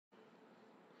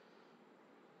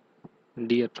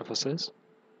Dear professors,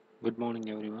 good morning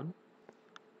everyone.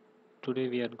 Today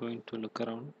we are going to look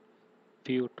around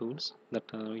few tools that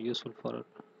are useful for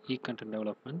e-content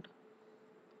development.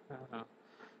 Uh,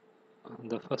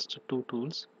 the first two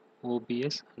tools,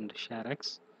 OBS and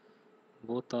ShareX,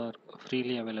 both are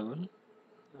freely available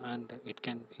and it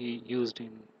can be used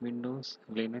in Windows,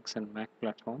 Linux and Mac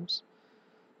platforms.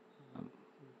 Um,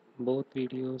 both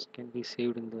videos can be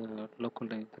saved in the local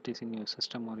drive, that is in your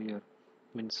system or your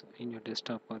means in your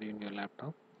desktop or in your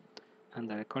laptop, and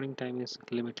the recording time is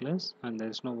limitless and there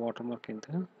is no watermark in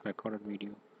the recorded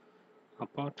video.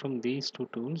 Apart from these two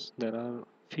tools, there are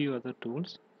few other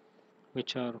tools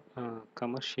which are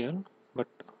commercial but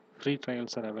free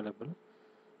trials are available.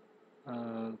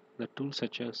 The tools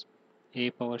such as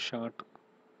A PowerShot,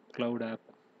 Cloud App,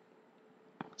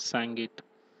 Sangit,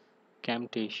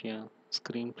 Camtasia,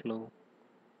 ScreenFlow,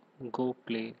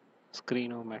 GoPlay,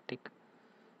 Screenomatic.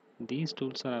 These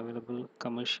tools are available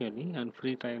commercially and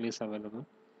free trial is available,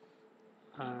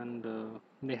 and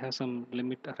they have some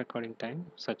limit recording time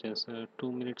such as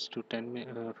 2 minutes to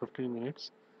 15 minutes,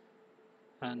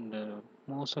 and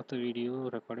most of the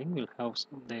video recording will have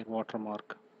their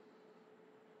watermark.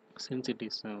 Since it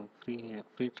is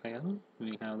free trial,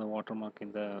 we have the watermark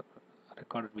in the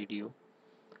recorded video.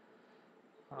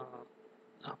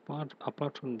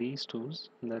 Apart from these tools,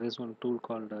 there is one tool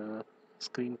called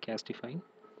Screencastify.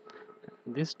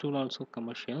 This tool also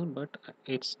commercial, but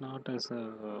it's not as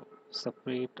a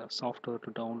separate software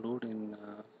to download in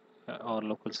our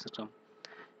local system.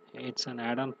 It's an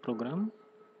add-on program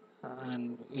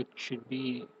and it should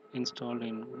be installed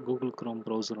in Google Chrome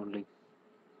browser only,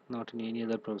 not in any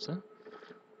other browser.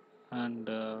 And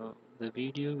the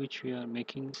video which we are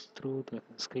making through the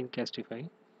Screencastify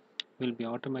will be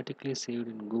automatically saved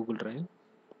in Google Drive.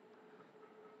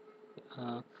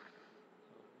 Uh,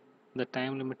 the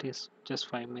time limit is just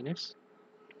 5 minutes,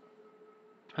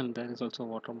 and there is also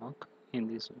watermark in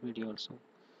this video also.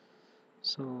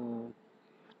 So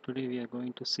today we are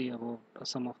going to see about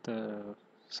some of the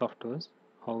softwares,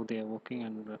 how they are working,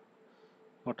 and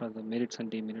what are the merits and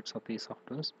demerits of these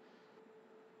softwares.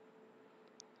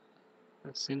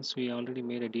 Since we already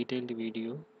made a detailed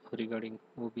video regarding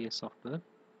OBS software,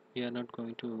 we are not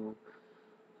going to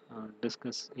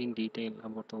discuss in detail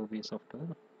about the OBS software.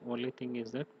 Only thing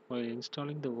is that while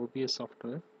installing the OBS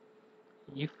software,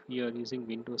 if you are using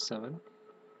Windows 7,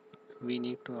 we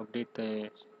need to update the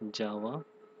Java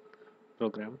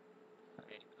program.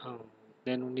 Um,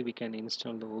 then only we can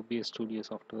install the OBS Studio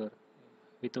software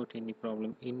without any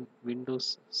problem in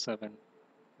Windows 7.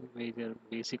 Whether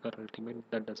basic or ultimate,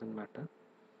 that doesn't matter.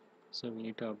 So we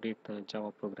need to update the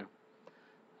Java program.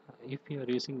 If you are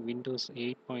using Windows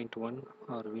 8.1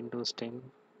 or Windows 10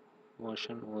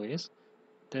 version OS,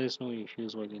 there is no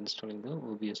issues while installing the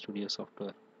OBS Studio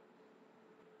software.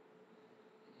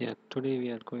 Yeah, today we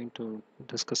are going to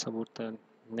discuss about the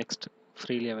next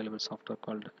freely available software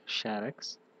called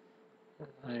ShareX.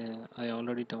 I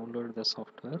already downloaded the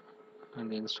software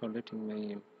and installed it in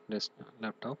my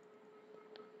laptop.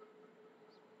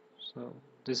 So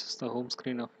this is the home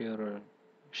screen of your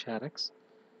ShareX.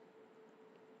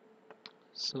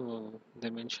 So they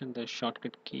mentioned the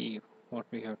shortcut key what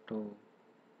we have to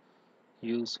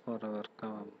use for our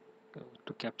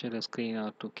to capture a screen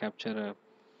or to capture a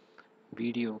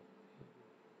video.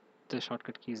 The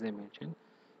shortcut keys they mentioned.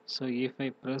 So if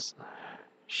I press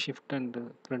shift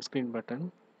and front screen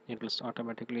button, it will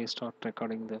automatically start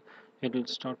recording the, it will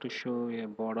start to show a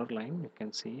border line. You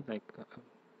can see like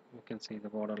you can see the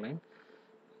border line.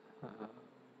 uh,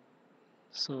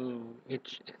 so it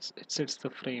sets the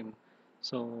frame,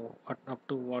 so up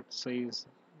to what size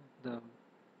the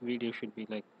video should be,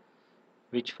 like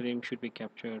which frame should be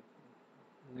captured.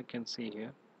 You can see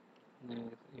here,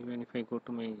 even if I go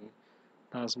to my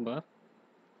taskbar,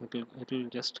 it will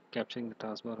just capturing the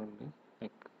taskbar only,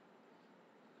 like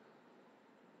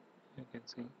you can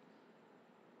see.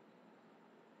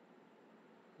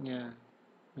 Yeah,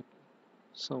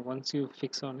 so once you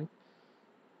fix on it,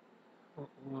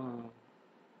 uh,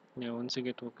 yeah, once you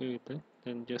get okay with it,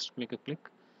 then just make a click,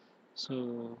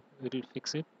 so it will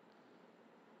fix it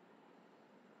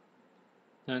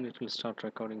and it will start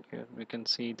recording. Here we can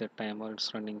see the timer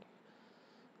it's running,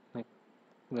 like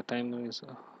the timer is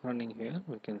running here.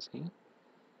 We can see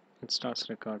it starts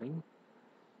recording,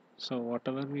 so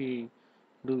whatever we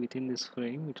do within this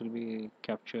frame, it will be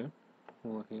captured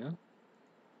over here.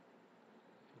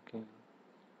 Okay,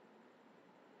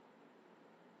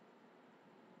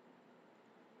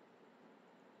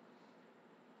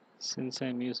 since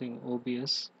I'm using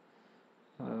OBS,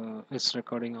 it's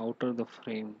recording outer the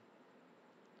frame,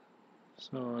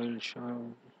 so I'll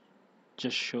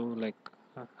just show like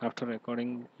after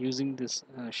recording using this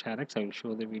ShareX. I will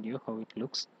show the video how it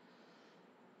looks.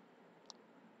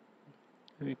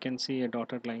 We can see a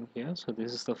dotted line here, so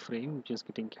this is the frame which is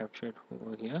getting captured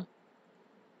over here.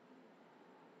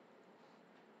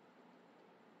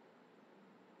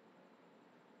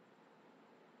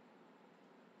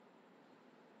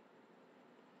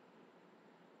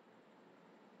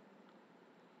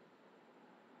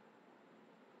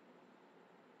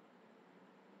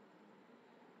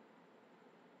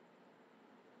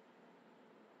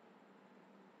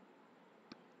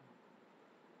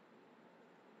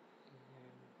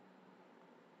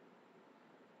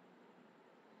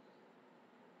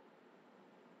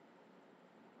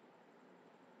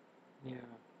 Yeah,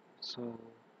 so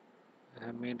I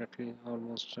have made at least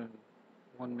almost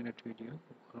 1 minute video,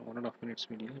 1.5 minutes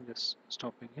video, just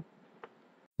stopping it.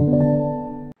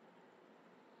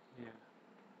 Yeah,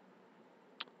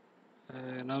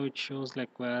 now it shows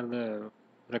like where the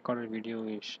recorded video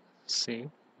is saved.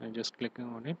 I'm just clicking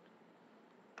on it.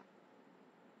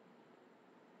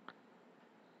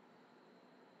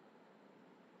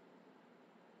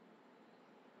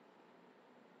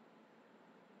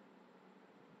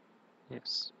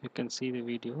 Yes, you can see the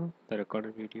video, the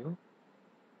recorded video.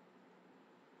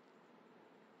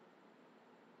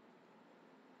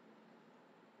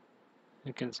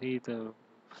 You can see the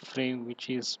frame which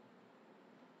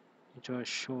was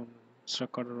shown. It's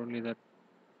recorded only that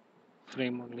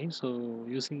frame only. So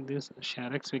using this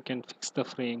ShareX, we can fix the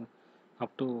frame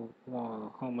up to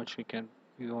how much we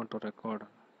want to record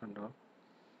and all.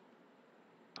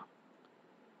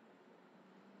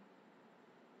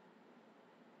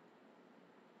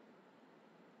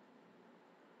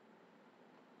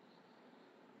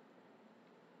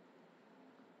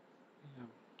 Yeah.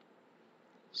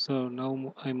 So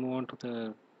now I move on to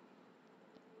the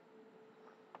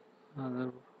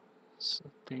other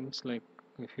things, like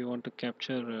if you want to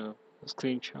capture a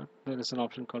screenshot, there is an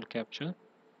option called capture.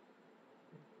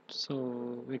 So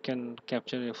we can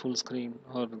capture a full screen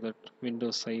or that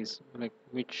window size, like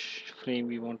which frame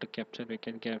we want to capture, we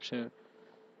can capture.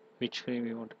 Which frame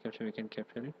we want to capture, we can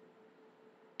capture it.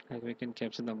 Like we can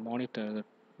capture the monitor, the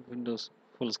Windows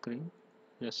full screen.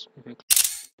 Just if I click,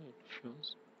 it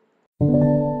shows.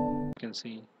 You can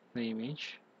see the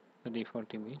image, the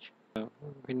default image.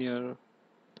 When you're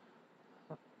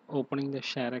opening the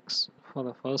ShareX for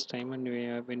the first time and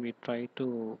when we try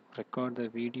to record the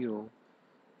video,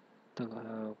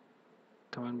 the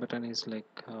command button is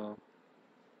like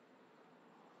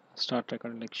start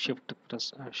recording, like shift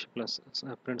plus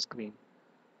print screen.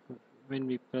 When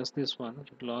we press this one,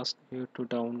 it will ask you to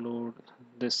download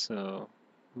this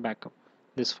backup,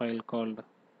 this file called,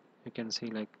 you can see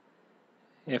like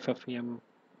ffmpeg.zip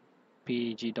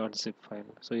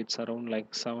file. So it's around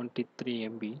like 73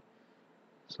 MB.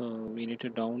 So we need to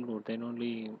download, then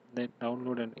only then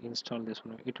download and install this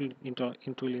one. It will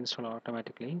install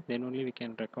automatically, then only we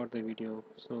can record the video.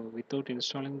 So without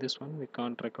installing this one, we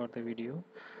can't record the video.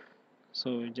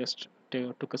 So we just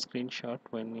took a screenshot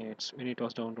when it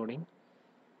was downloading.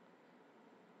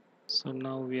 So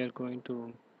now we are going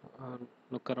to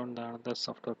look around the another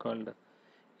software called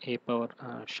Power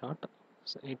Shot.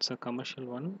 So it's a commercial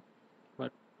one,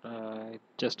 but I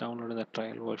just downloaded the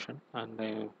trial version,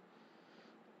 and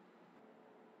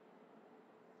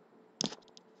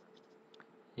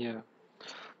yeah.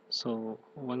 So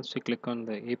once we click on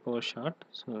the Power Shot,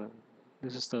 so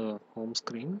this is the home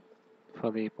screen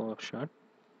for the Power Shot.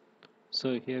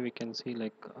 So here we can see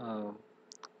like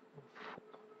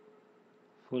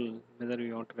full, whether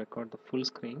we want to record the full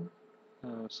screen.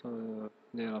 So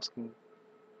they are asking,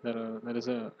 there is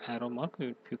a arrow mark.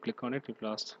 If you click on it, it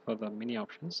will ask for the many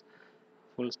options.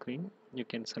 Full screen, you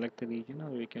can select the region,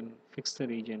 or we can fix the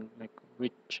region, like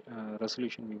which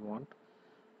resolution we want,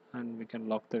 and we can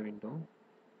lock the window,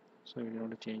 so we don't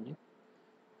want to change it.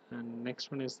 And next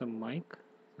one is the mic,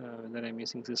 whether I'm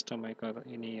using system mic or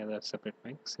any other separate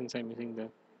mic. Since I'm using the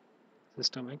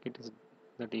system mic, it is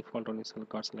the default only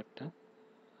card selector.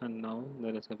 And now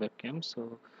there is a webcam,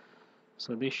 so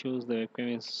this shows the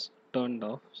webcam is turned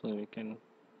off. So we can,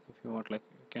 if you want, like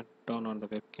you can turn on the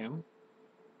webcam.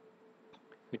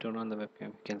 If we turn on the webcam,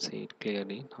 you can see it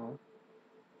clearly now.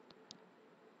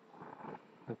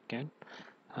 Webcam,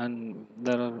 and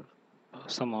there are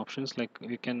some options, like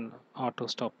we can auto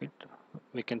stop it,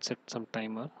 we can set some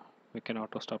timer, we can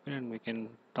auto stop it, and we can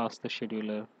task the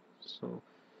scheduler. So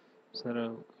there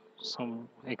are some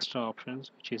extra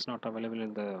options which is not available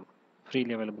in the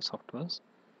freely available softwares.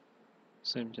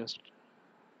 So just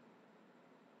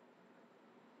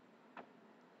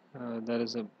there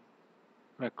is a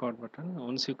record button.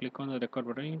 Once you click on the record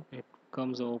button, it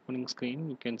comes the opening screen.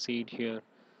 You can see it here.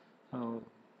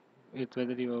 It's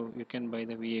whether you can buy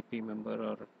the VIP member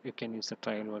or you can use the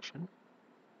trial version.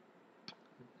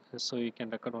 So you can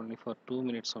record only for 2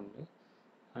 minutes only,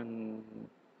 and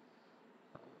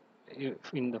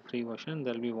if in the free version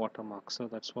there will be watermark, so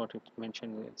that's what it's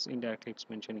mentioned. It's indirectly it's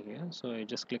mentioned here. So I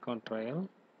just click on trial,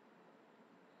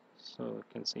 so you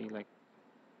can see like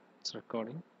it's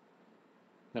recording.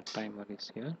 The timer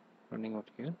is here running out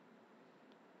here.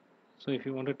 So if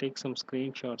you want to take some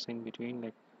screenshots in between,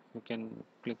 like you can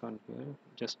click on here,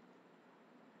 just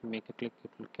make a click,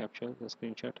 it will capture the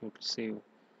screenshot, it will save,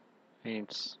 and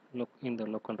it's look in the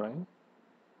local drive.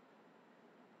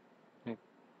 Like,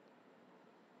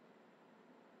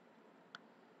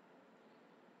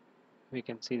 we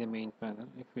can see the main panel.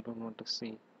 If we don't want to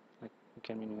see, like we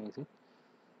can minimize it,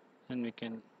 and we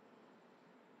can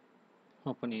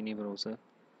open any browser,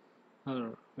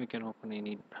 or we can open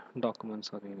any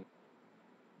documents or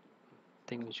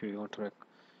anything which we want to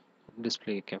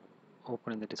display cap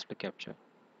open in the display capture.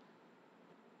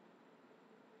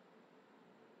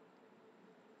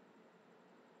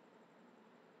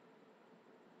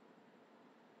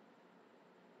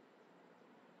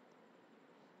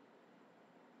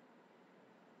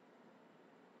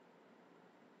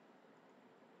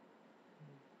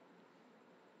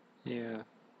 Yeah,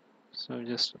 so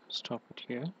just stop it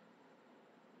here.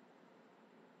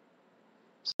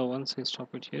 So once I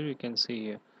stop it here, you can see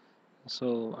here.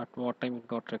 So at what time it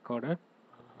got recorded,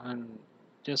 and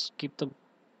just keep the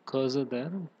cursor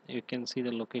there. You can see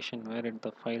the location where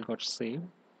the file got saved.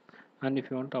 And if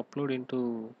you want to upload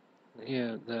into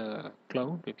here the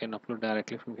cloud, you can upload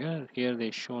directly from here. Here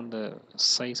they shown the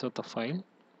size of the file.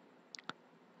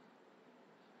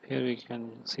 Here we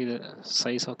can see the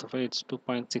size of the file. It's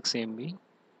 2.6 MB.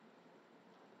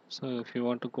 So if you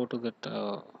want to go to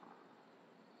that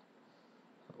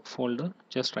folder,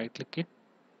 just right click it.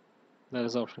 There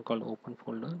is an option called open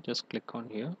folder. Just click on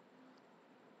here.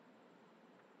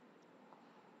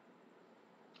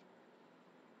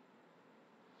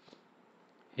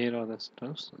 Here are the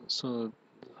stuffs. So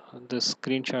the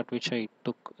screenshot which I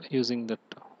took using that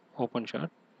open shot,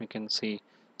 you can see.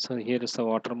 So here is the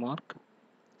watermark.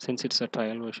 Since it's a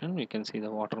trial version, you can see the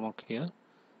watermark here.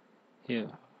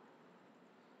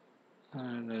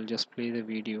 And I'll just play the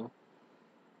video.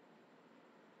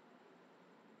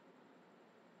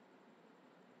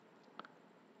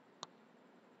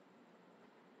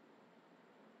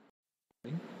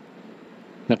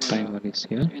 The timer is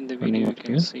here. In the video you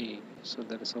can see, so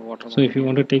there is a watermark. So if you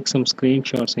want to take some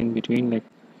screenshots in between, like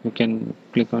you can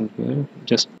click on here,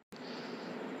 just,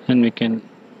 and we can,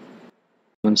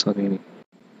 I'm sorry.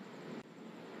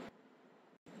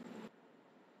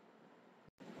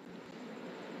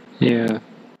 Yeah.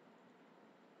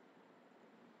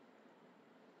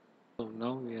 So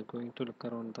now we are going to look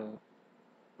around the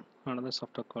another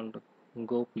software called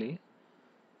Go Play.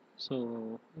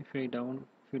 So if you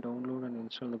download and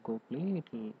install the Go Play,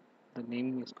 the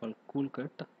name is called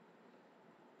CoolCut.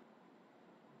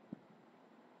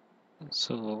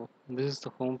 So this is the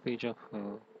home page of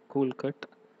CoolCut.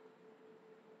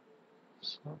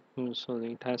 So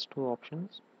it has two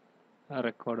options: a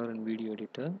recorder and video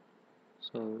editor.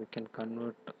 So we can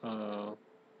convert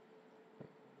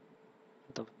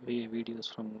the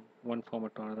videos from one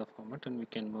format to another format, and we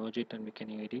can merge it and we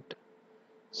can edit.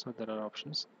 So there are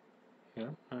options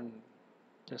here, and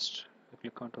just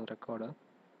click onto recorder.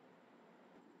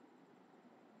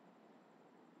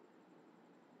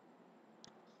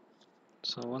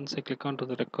 So once I click onto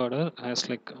the recorder, as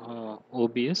like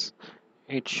OBS,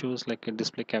 it shows like a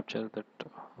display capture that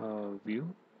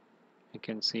view. You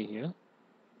can see here.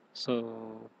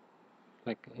 So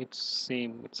like it's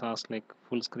same. It's asked like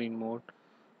full screen mode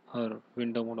or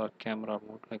window mode or camera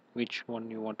mode, like which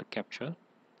one you want to capture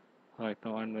right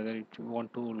now, and whether you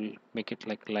want to make it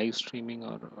like live streaming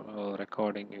or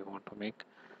recording you want to make,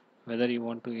 whether you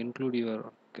want to include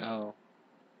your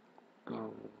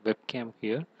webcam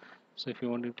here. So if you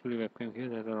want to include your webcam here,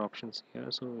 there are options here,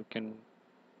 so you can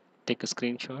take a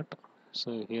screenshot.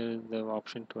 So here is the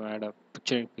option to add a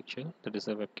picture in picture, that is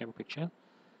a webcam picture.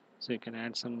 So you can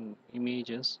add some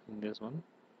images in this one.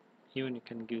 Even you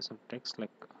can give some text, like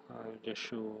I'll just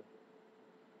show.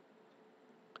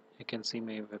 You can see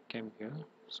my webcam here,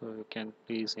 so you can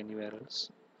place anywhere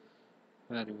else.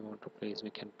 Where you want to place,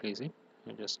 we can place it,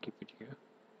 and just keep it here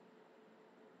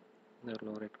in the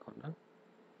lower right corner.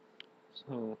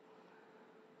 So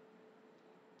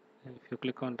if you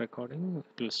click on recording,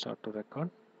 it will start to record.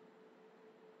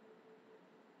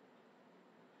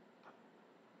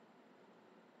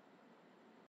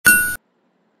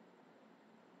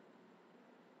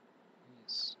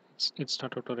 it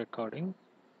started to recording.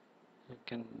 You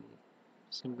can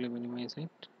simply minimize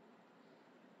it.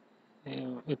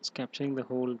 It's capturing the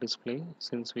whole display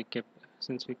since we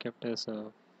kept as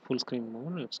a full screen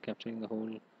mode. It's capturing the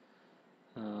whole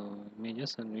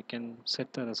images, and we can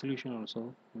set the resolution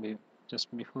also.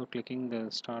 Just before clicking the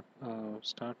start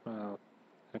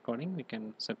recording, we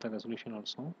can set the resolution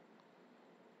also.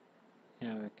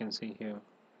 Yeah, we can see here.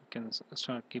 We can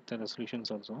keep the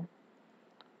resolutions also.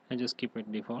 I just keep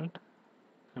it default.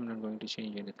 I'm not going to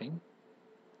change anything.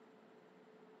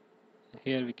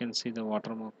 Here we can see the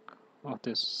watermark of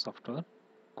this software,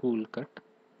 Cool Cut.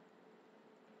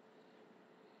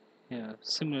 Yeah,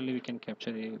 similarly we can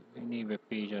capture any web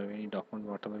page or any document,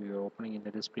 whatever you are opening in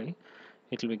the display,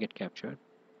 it will get captured.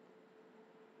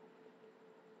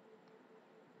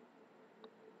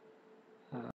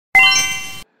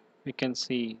 We can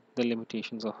see the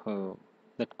limitations of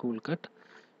that Cool Cut.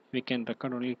 We can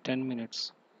record only 10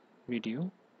 minutes video.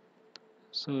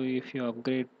 So if we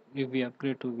upgrade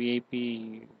to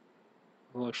VIP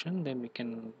version, then we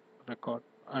can record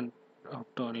up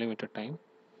to unlimited time.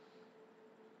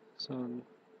 So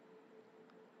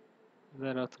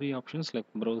there are three options like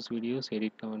browse videos,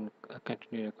 edit now, and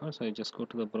continue record. So I just go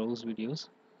to the browse videos.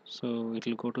 So it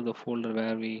will go to the folder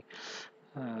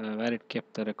where it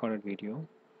kept the recorded video.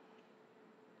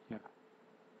 Yeah.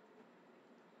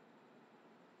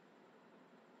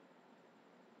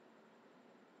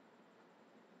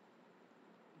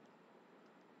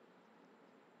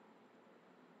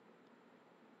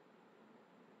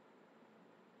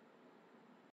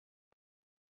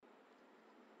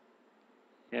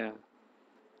 Yeah.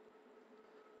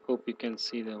 Hope you can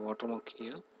see the watermark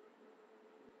here,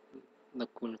 the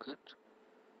Cool Cut.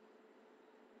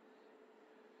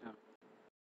 Yeah.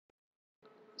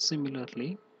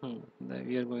 Similarly,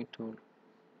 we are going to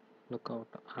look out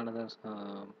another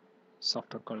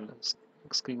software called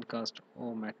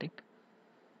Screencast-O-Matic.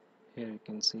 Here you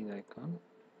can see the icon.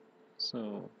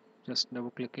 So just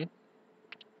double click it.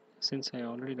 Since I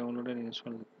already downloaded and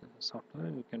installed the software,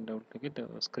 you can double click it.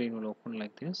 The screen will open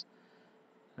like this.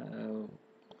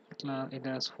 It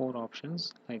has four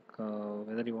options, like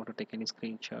whether you want to take any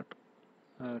screenshot,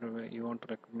 or you want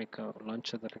to make a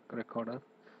launch of the recorder,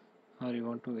 or you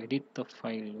want to edit the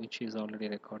file which is already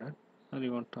recorded, or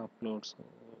you want to upload. So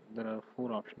there are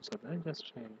four options of that.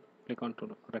 Just click on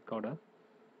to recorder.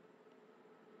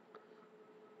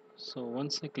 So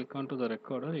once I click onto the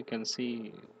recorder, you can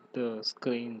see the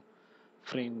screen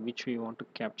frame which we want to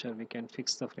capture. We can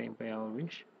fix the frame by our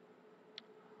wish,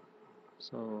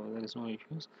 so there is no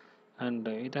issues. And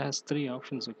it has three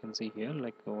options you can see here.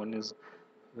 Like one is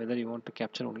whether you want to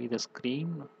capture only the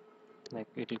screen, like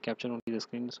it will capture only the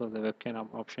screen, so the webcam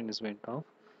option is went off.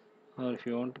 Or if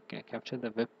you want to capture the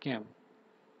webcam,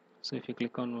 so if you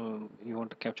click on you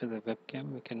want to capture the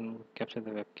webcam, we can capture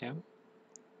the webcam.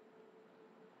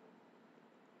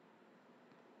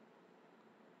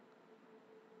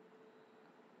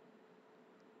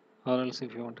 Or else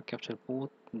if you want to capture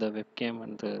both the webcam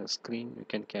and the screen, you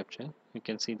can capture. You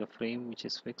can see the frame which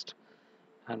is fixed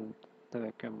and the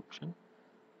webcam option.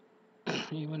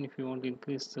 Even if you want to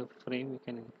increase the frame, you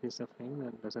can increase the frame,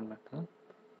 that doesn't matter.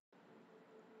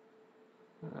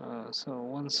 So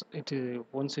once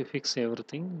we fix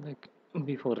everything, like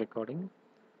before recording,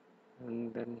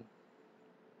 and then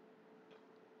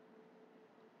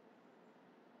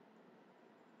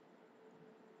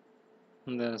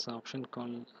there is an option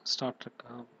called start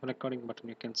recording button.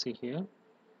 You can see here.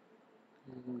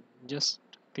 Just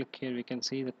click here. We can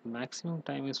see that maximum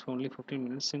time is only 15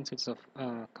 minutes. Since it's a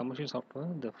commercial software,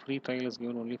 the free trial is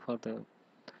given only for the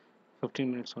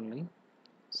 15 minutes only.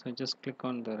 So just click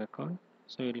on the record.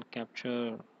 So it will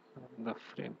capture the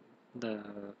frame, the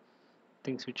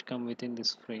things which come within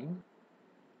this frame.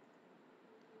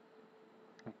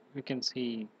 We can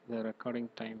see the recording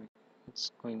time.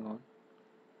 It's going on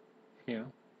here.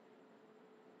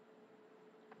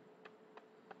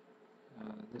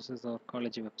 This is our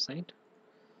college website.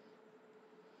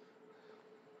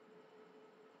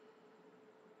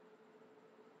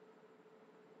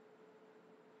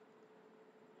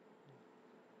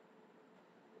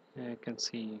 You can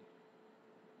see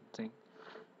the thing.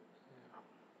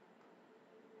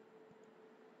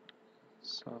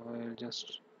 So I'll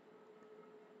just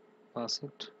pass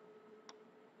it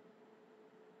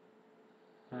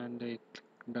and I click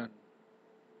done.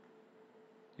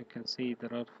 You can see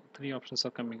there are three options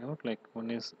are coming out, like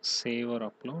one is save or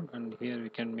upload, and here we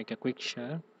can make a quick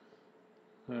share.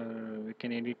 We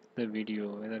can edit the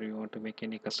video, whether you want to make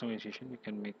any customization, you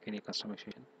can make any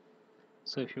customization.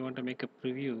 So if you want to make a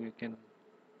preview, you can,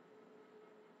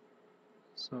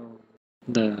 so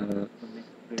the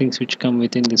things which come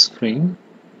within this frame.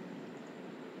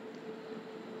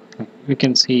 We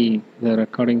can see the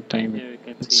recording time. Here we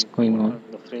can it's see going what on are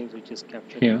the frames which is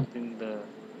captured here. within the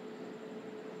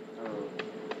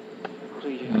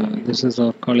region. This is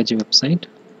our college website.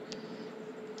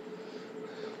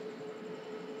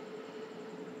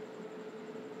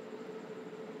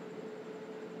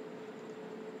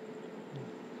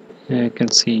 Here you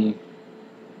can see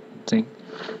thing.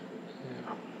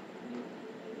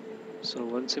 So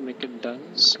once you make it done,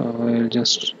 So I'll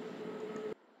just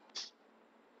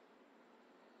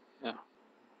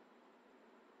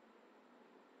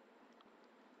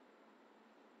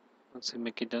once you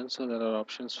make it done, so there are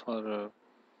options for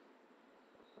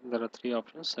there are three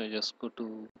options. So I just go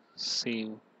to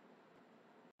save.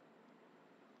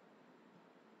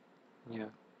 Yeah,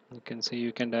 you can see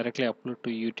you can directly upload to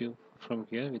YouTube from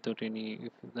here without any,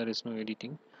 if there is no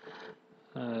editing,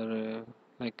 or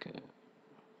like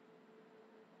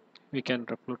we can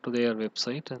upload to their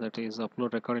website, that is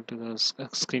upload recording to the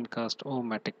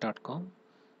screencast-o-matic.com,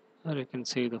 or you can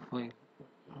save the file.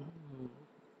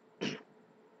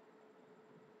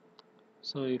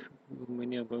 So if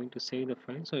when you are going to save the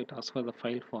file, so it asks for the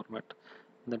file format.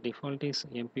 The default is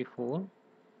MP4,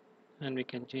 and we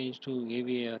can change to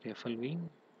AVI or FLV,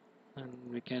 and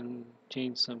we can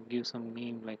change some, give some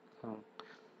name like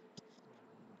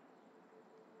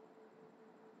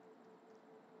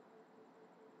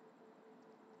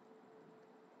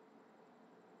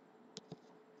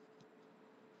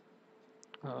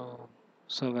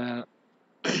so where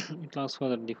it asks for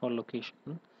the default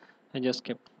location. I just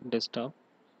kept desktop,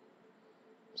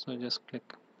 so just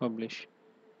click publish.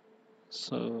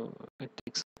 So it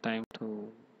takes time to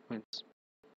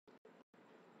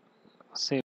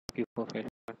save MP4 file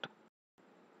format.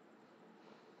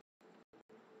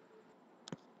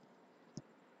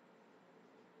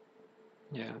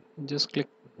 Yeah, just click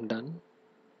done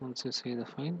once you see the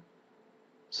file.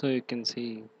 So you can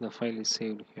see the file is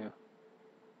saved here.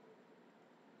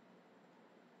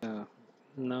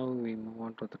 Now we move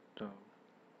on to the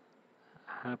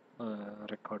app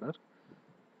recorder.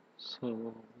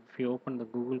 So if you open the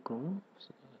Google Chrome, so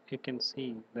you can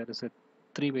see there is a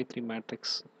 3 by 3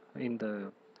 matrix in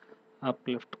the up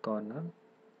left corner.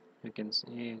 You can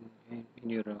see in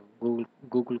your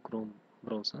Google Chrome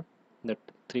browser, that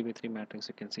 3 by 3 matrix.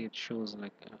 You can see it shows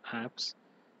like apps.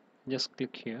 Just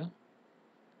click here.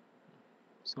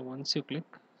 So once you click,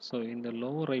 so in the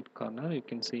lower right corner you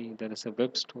can see there is a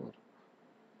web store.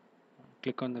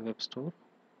 Click on the web store.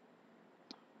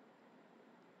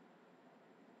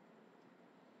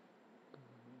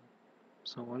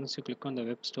 So once you click on the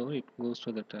web store, it goes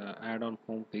to that add-on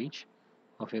home page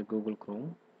of your Google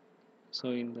Chrome.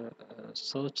 So in the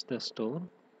search the store,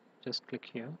 just click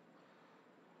here.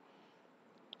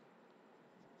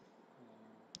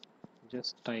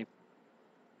 Just type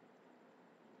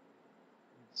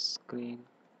screen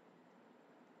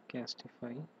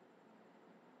castify,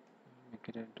 make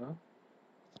it enter.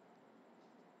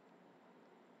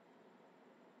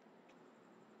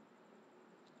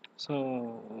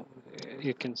 So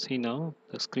you can see now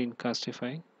the screen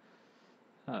castify.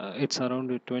 It's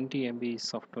around 20 MB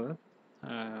software.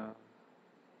 Uh,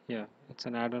 yeah, it's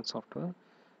an add-on software.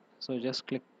 So just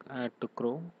click add to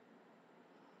Chrome.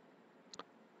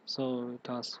 So it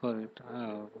asks for it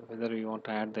whether you want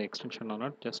to add the extension or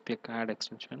not. Just click add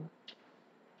extension.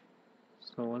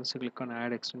 So once you click on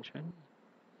add extension,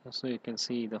 so you can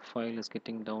see the file is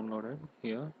getting downloaded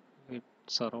here.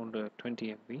 It's around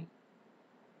 20 MB.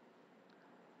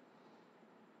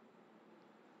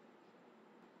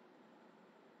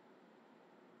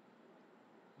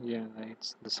 Yeah,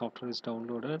 it's the software is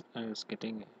downloaded and it's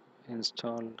getting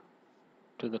installed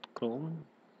to that Chrome.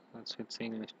 That's what it's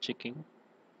saying, it's checking. You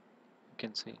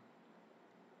can see.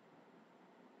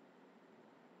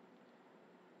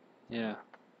 Yeah,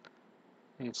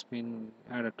 it's been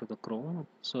added to the Chrome.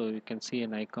 So you can see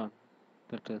an icon,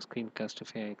 that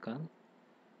screencastify icon.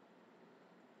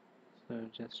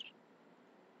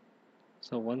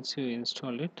 So once you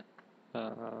install it,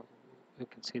 you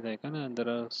can see the icon, and there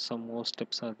are some more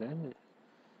steps are there.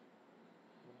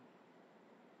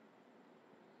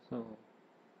 So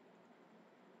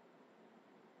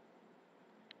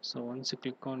once you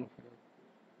click on,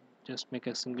 just make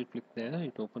a single click there,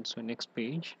 it opens to the next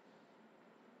page.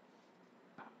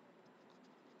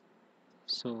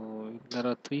 So there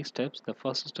are 3 steps. The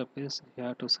first step is you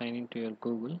have to sign into your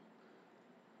Google.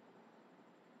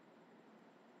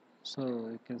 So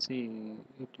you can see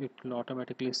it will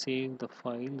automatically save the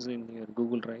files in your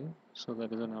Google Drive. So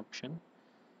that is an option.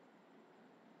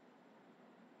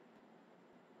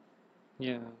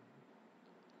 Yeah,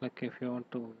 like if you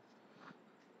want to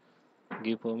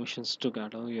give permissions to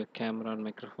allow your camera and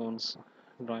microphones,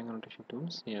 drawing annotation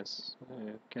tools. Yes,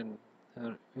 you can.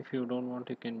 If you don't want,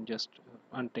 you can just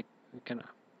untick. You can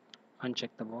uncheck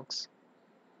the box.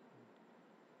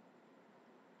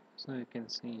 So you can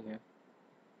see here.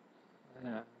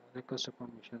 Request the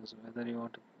permissions. Whether you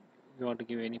want to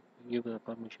give the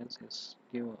permissions. Yes,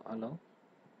 give allow.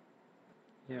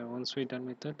 Yeah, once we're done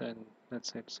with it, then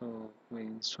that's it. So we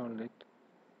installed it.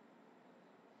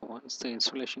 Once the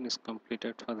installation is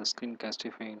completed for the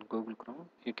Screencastify in Google Chrome,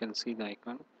 you can see the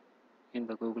icon in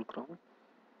the Google Chrome.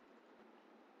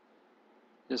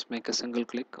 Just make a single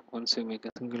click. Once you make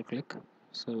a single click,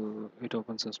 so it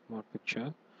opens a smart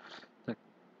picture, the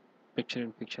picture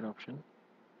in picture option.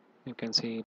 You can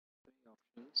see three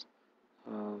options.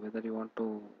 Whether you want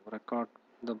to record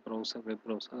the browser, web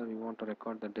browser, or you want to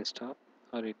record the desktop,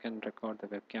 or you can record the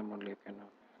webcam only. You can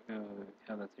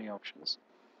have the three options.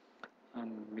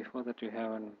 And before that, you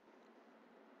have an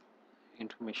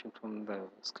information from the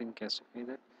Screencastify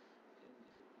that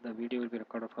the video will be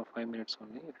recorded for 5 minutes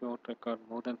only. If you want to record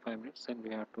more than 5 minutes, then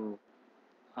we have to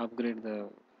upgrade the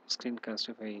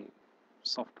Screencastify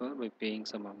software by paying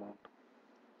some amount.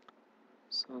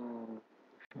 So,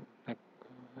 like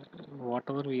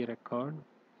whatever we record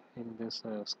in this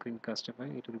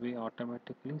Screencastify, it will be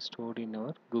automatically stored in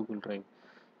our Google Drive.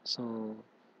 So,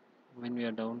 when we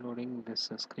are downloading this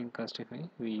Screencastify,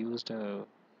 we used a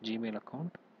Gmail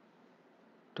account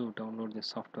to download the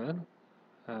software.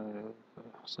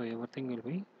 So everything will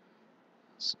be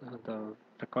the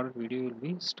recorded video will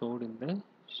be stored in the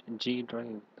G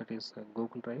drive, that is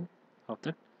Google Drive of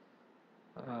that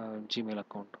Gmail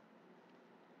account.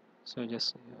 So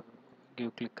just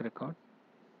give click record.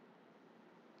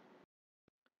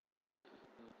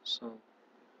 So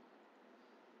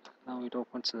now it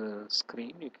opens a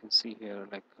screen. You can see here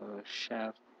like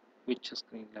share which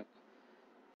screen, like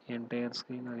entire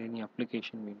screen or any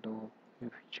application window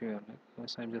which you are like.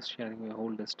 So I'm just sharing my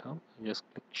whole desktop. Just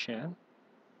click share.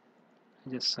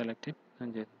 Just select it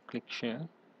and just click share.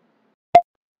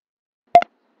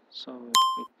 So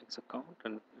it takes a count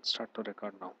and it start to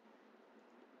record now.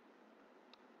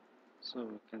 So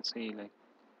you can see like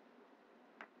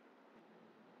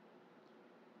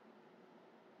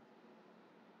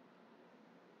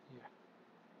yeah.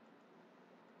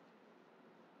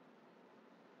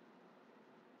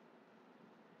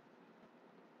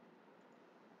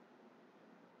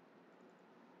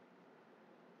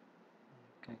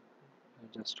 Okay,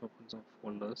 I just open some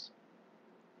folders.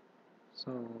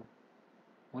 So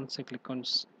once I click on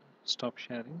stop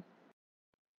sharing,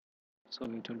 so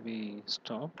it will be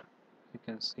stopped. You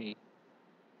can see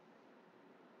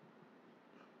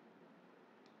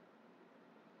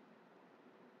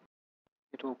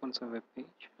it opens a web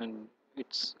page and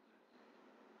it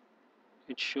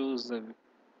shows the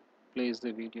plays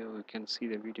the video. You can see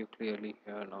the video clearly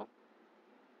here now.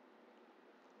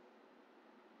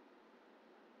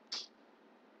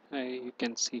 You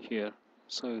can see here.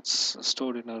 So it's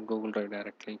stored in our Google Drive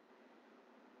directly.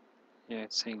 Yeah,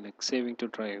 it's saying like saving to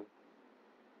drive.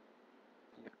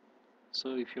 Yeah.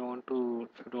 So if you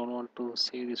don't want to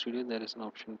save this video, there is an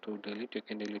option to delete. You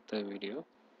can delete the video.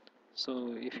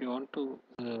 So if you want to,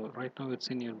 right now it's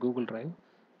in your Google Drive,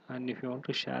 and if you want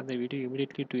to share the video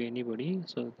immediately to anybody,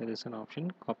 so there is an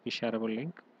option copy shareable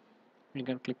link. You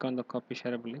can click on the copy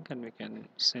shareable link and we can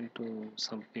send to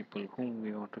some people whom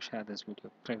we want to share this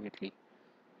video privately.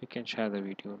 We can share the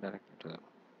video directly to them.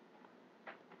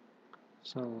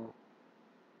 So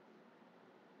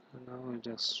now we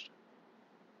just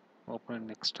open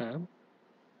next tab.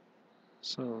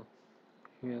 So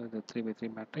here the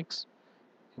 3x3 matrix.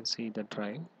 You can see the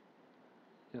drive.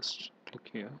 Just click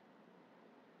here.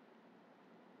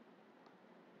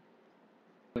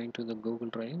 Going to the Google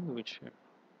Drive, which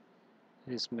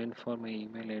is meant for my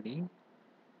email ID.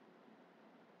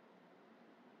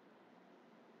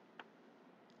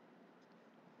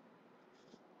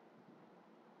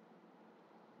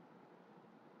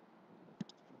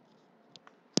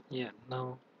 Yeah,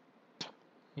 now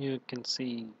you can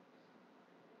see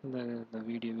the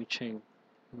video which I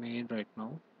made right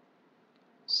now.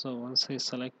 So once I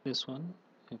select this one,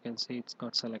 you can see it's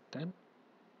got selected.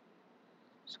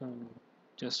 So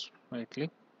just right click.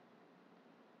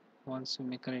 Once you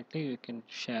make a right click, you can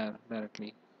share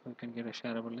directly. You can get a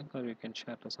shareable link or you can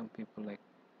share to some people, like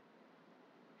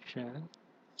share.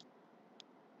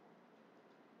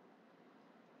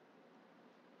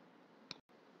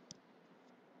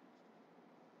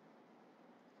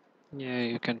 Yeah,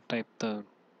 you can type the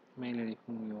mail ID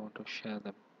whom you want to share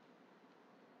the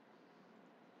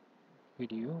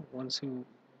video. Once you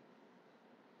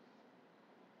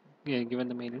given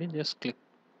the mail ID, just click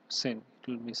send.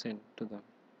 will be sent to the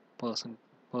person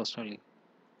personally,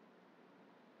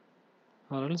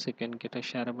 or else you can get a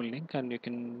shareable link and you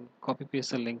can copy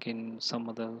paste the link in some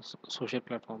other social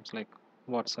platforms like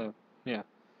WhatsApp. Yeah,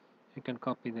 you can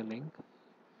copy the link.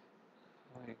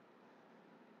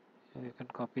 uh, you can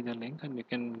copy the link and you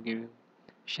can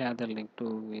share the link to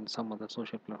in some other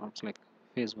social platforms like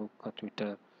Facebook or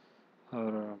Twitter,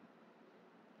 or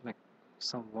like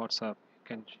some WhatsApp. You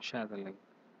can share the link.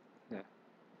 Yeah,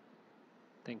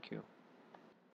 thank you.